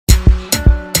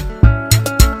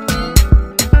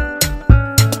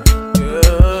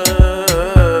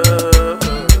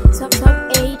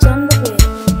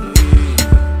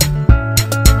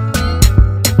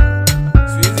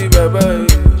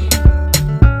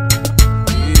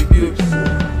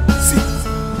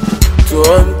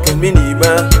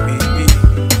ma baby.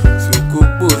 So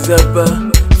kupo zaba,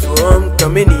 so I'm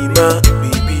coming ma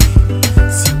baby.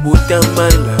 Si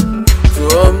botamala, so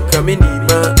I'm coming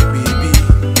ma baby.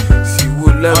 Si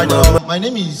wula mama. My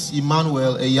name is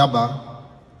Emmanuel Eyaba.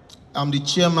 I'm the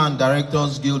Chairman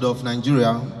Directors Guild of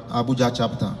Nigeria, Abuja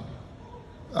chapter.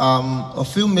 I'm a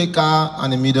filmmaker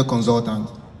and a media consultant.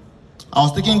 I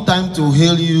was taking time to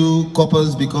hail you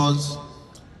couples because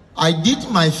I did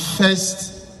my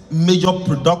first major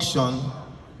production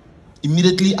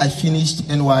immediately I finished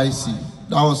NYC.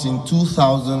 That was in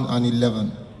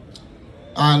 2011.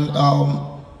 And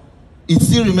it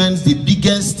still remains the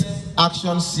biggest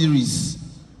action series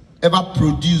ever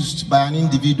produced by an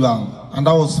individual, and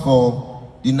that was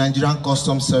for the Nigerian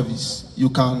Customs Service. You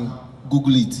can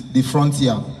Google it, The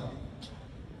Frontier.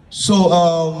 So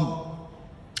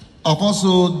I've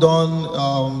also done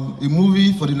a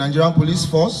movie for the Nigerian Police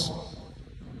Force,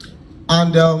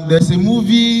 and there's a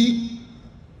movie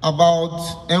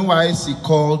about NYSC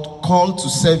called Call to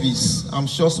Service. I'm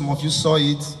sure some of you saw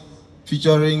it,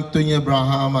 featuring Tony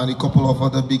Abraham and a couple of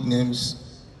other big names.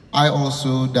 I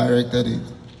also directed it.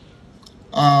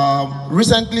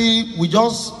 Recently, we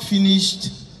just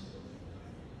finished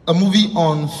a movie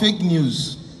on fake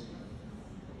news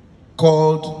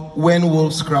called When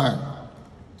Wolves Cry.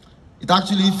 It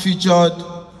actually featured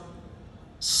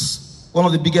one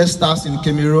of the biggest stars in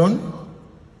Cameroon,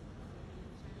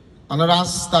 another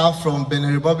star from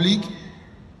Benin Republic,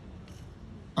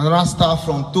 another star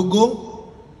from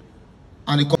Togo,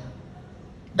 and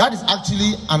that is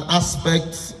actually an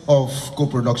aspect of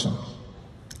co-production.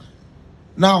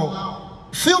 Now,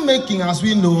 filmmaking, as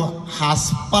we know,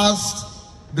 has passed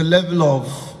the level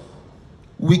of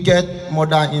wicked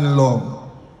mother-in-law,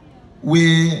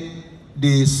 where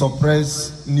they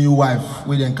suppress new wife,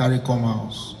 where they carry come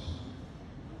house.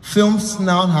 Films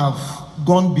now have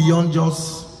gone beyond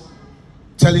just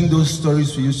telling those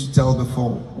stories we used to tell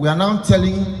before. We are now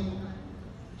telling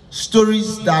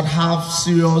stories that have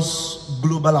serious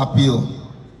global appeal.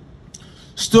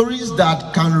 Stories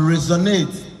that can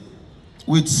resonate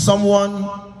with someone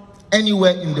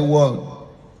anywhere in the world.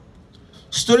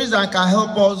 Stories that can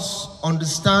help us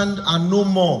understand and know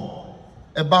more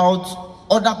about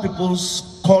other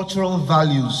people's cultural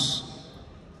values.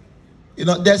 You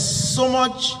know, there's so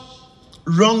much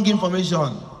wrong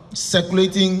information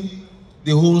circulating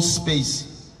the whole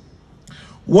space.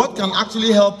 What can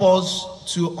actually help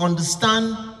us to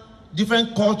understand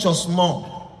different cultures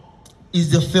more is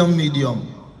the film medium.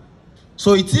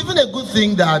 So it's even a good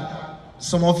thing that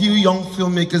some of you young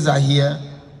filmmakers are here,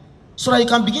 so that you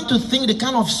can begin to think the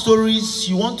kind of stories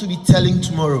you want to be telling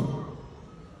tomorrow.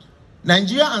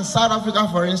 Nigeria and South Africa,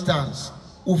 for instance,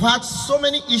 we've had so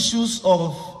many issues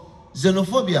of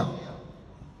xenophobia.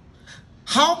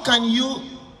 How can you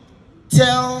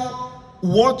tell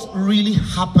what really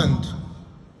happened?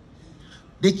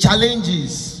 The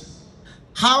challenges.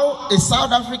 How a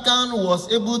South African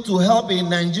was able to help a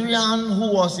Nigerian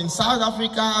who was in South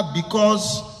Africa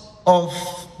because of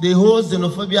the whole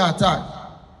xenophobia attack.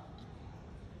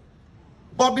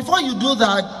 But before you do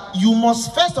that, you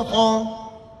must first of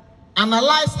all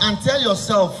analyze and tell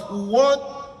yourself,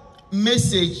 what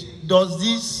message does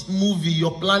this movie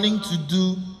you're planning to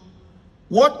do,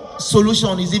 what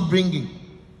solution is it bringing?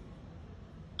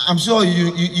 I'm sure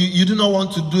you do not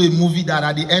want to do a movie that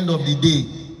at the end of the day,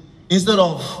 instead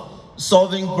of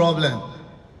solving problem,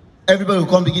 everybody will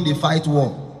come begin the fight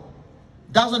war.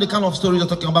 That's not the kind of story you're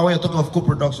talking about when you're talking of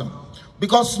co-production.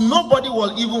 Because nobody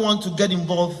will even want to get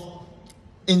involved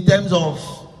in terms of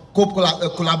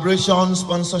collaboration,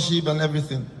 sponsorship, and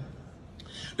everything.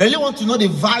 They really want to know the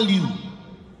value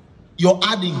you're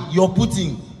adding, you're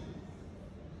putting.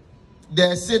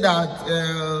 They say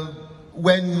that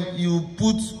when you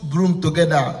put broom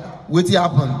together, what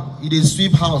happen? It is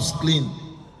sweep house clean.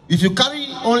 If you carry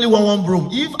only one broom,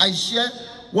 if I share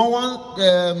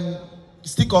one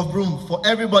stick of broom for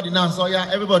everybody now, so yeah,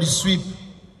 everybody sweep,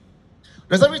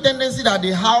 there's every tendency that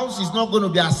the house is not going to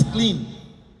be as clean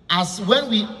as when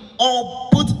we all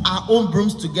put our own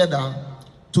brooms together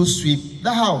to sweep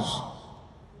the house.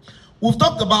 We've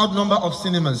talked about number of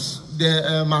cinemas.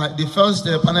 The first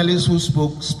panelist who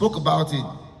spoke about it.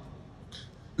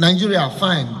 Nigeria,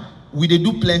 fine, we they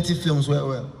do plenty films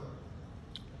well.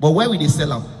 But where will they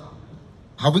sell them?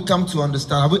 Have we come to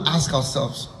understand? Have we asked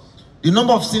ourselves? The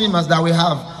number of cinemas that we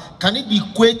have, can it be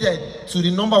equated to the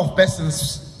number of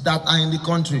persons that are in the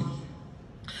country?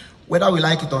 Whether we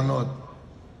like it or not.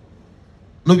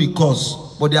 No,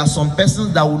 because, but there are some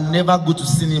persons that will never go to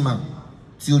cinema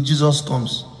till Jesus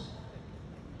comes.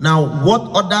 Now, what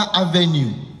other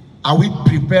avenue are we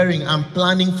preparing and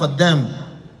planning for them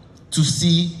to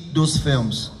see those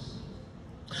films.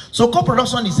 So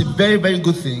co-production is a very, very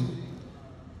good thing.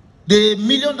 The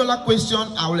million-dollar question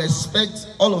I will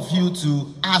expect all of you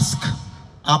to ask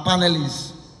our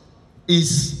panelists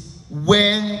is,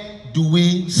 where do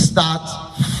we start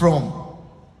from?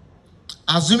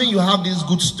 Assuming you have this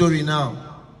good story now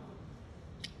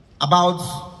about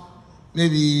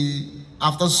maybe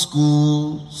after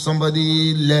school,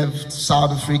 somebody left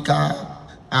South Africa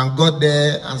and got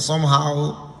there and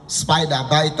somehow spider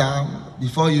bite him.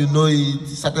 Before you know it,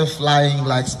 he started flying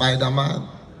like Spider-Man.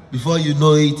 Before you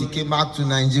know it, he came back to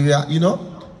Nigeria. You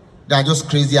know, they are just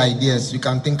crazy ideas. You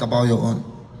can think about your own.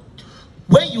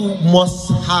 When you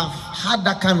must have had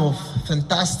that kind of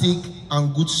fantastic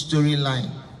and good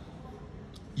storyline,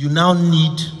 you now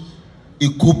need a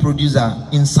co-producer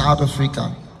in South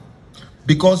Africa,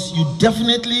 because you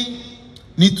definitely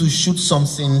need to shoot some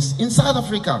scenes in South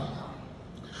Africa.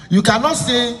 You cannot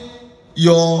say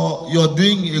you're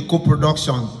doing a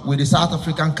co-production with a South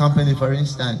African company, for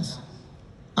instance,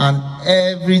 and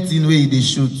everything where they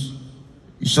shoot,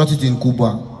 you shot it in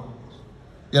Cuba.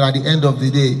 Then at the end of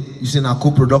the day, you say na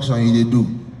co-production they do.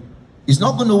 It's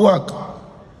not going to work.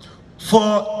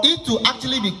 For it to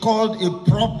actually be called a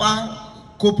proper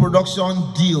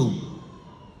co-production deal,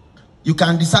 you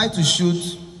can decide to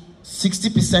shoot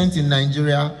 60% in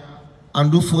Nigeria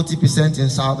and do 40% in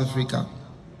South Africa.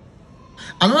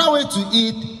 Another way to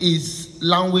it is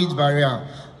language barrier.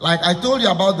 Like I told you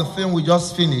about the film we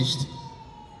just finished.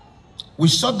 We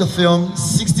shot the film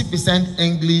 60%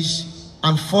 English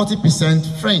and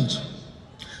 40% French.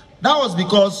 That was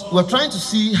because we're trying to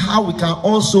see how we can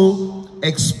also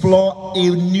explore a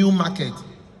new market.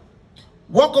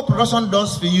 What co-production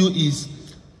does for you is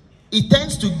it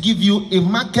tends to give you a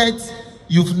market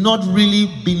you've not really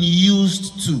been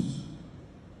used to.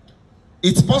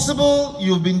 It's possible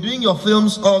you've been doing your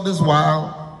films all this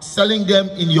while, selling them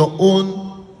in your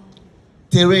own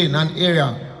terrain and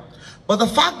area. But the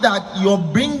fact that you're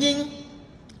bringing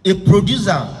a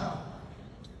producer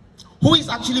who is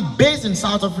actually based in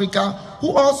South Africa,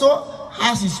 who also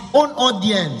has his own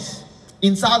audience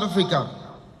in South Africa,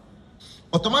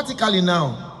 automatically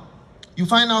now, you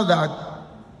find out that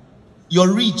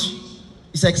your reach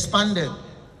is expanded.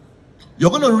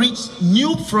 You're going to reach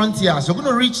new frontiers. You're going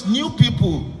to reach new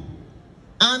people.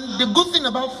 And the good thing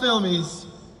about film is,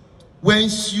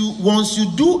 once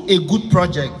you do a good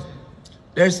project,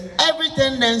 there's every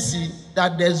tendency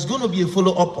that there's going to be a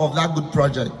follow-up of that good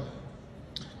project.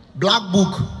 Black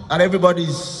Book that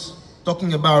everybody's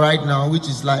talking about right now, which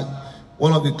is like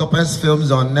one of the toppest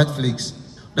films on Netflix,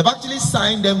 they've actually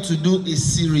signed them to do a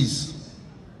series.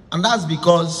 And that's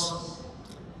because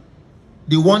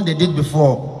the one they did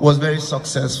before was very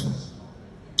successful.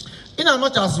 In as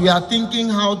much as we are thinking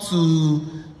how to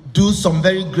do some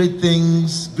very great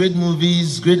things, great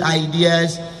movies, great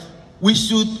ideas, we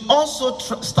should also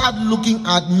start looking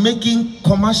at making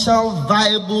commercial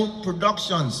viable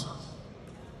productions.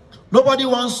 Nobody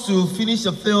wants to finish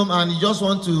a film and you just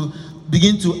want to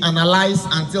begin to analyze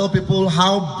and tell people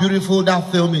how beautiful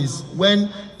that film is when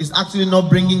it's actually not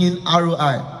bringing in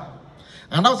ROI.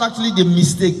 And that was actually the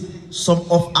mistake some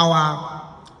of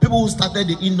our people who started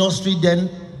the industry then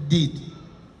did.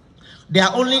 They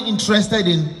are only interested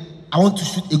in, I want to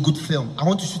shoot a good film. I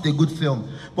want to shoot a good film.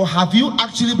 But have you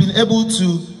actually been able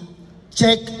to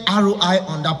check ROI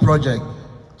on that project?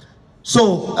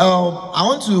 So I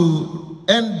want to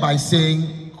end by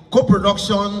saying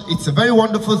co-production, it's a very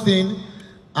wonderful thing.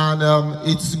 And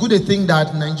it's good to think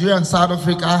that Nigeria and South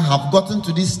Africa have gotten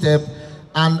to this step.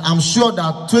 And I'm sure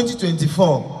that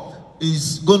 2024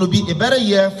 is going to be a better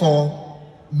year for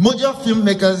major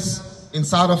filmmakers in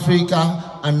South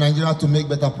Africa and Nigeria to make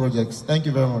better projects. Thank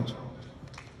you very much.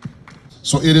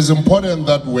 So it is important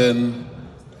that when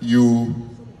you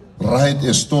write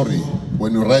a story,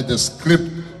 when you write a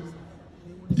script,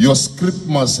 your script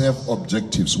must have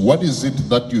objectives. What is it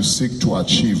that you seek to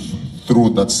achieve through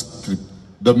that script?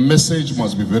 The message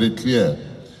must be very clear.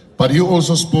 But he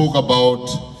also spoke about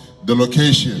the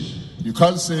location. You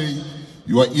can't say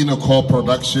you are in a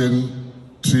co-production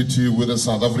treaty with a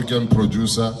South African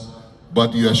producer,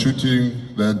 but you are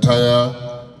shooting the entire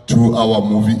 2-hour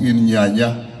movie in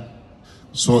Nyanya.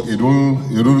 So it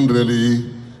wouldn't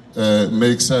really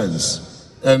make sense.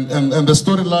 And the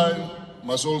storyline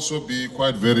must also be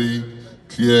quite very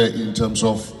clear in terms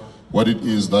of what it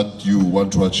is that you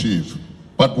want to achieve.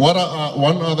 But one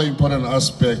other important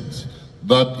aspect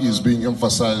that is being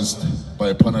emphasized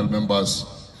by panel members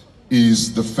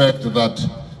is the fact that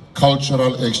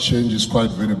cultural exchange is quite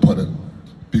very important,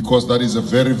 because that is a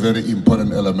very, very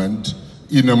important element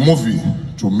in a movie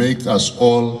to make us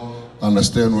all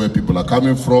understand where people are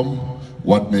coming from,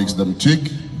 what makes them tick,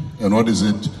 and what is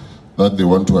it that they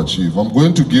want to achieve. I'm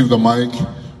going to give the mic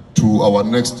to our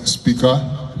next speaker,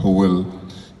 who will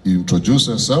introduce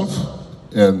herself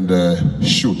and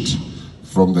shoot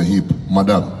from the hip.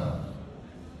 Madam.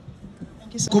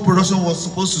 Co-production was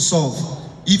supposed to solve.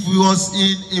 If he was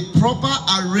in a proper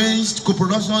arranged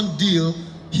co-production deal,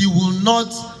 they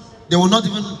will not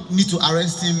even need to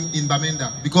arrest him in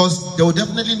Bamenda, because they will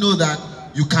definitely know that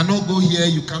you cannot go here,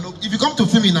 you cannot. If you come to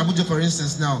film in Abuja, for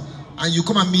instance, now, and you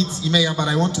come and meet Imeyaba,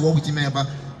 I want to work with Imeyaba,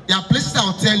 there are places that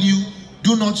will tell you,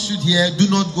 do not shoot here, do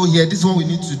not go here, this is what we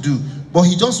need to do. But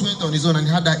he just went on his own and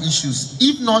had that issues.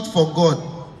 If not for God,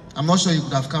 I'm not sure he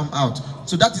could have come out.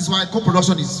 So that is why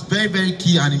co-production is very, very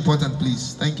key and important,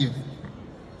 please. Thank you.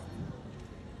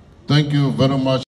 Thank you very much.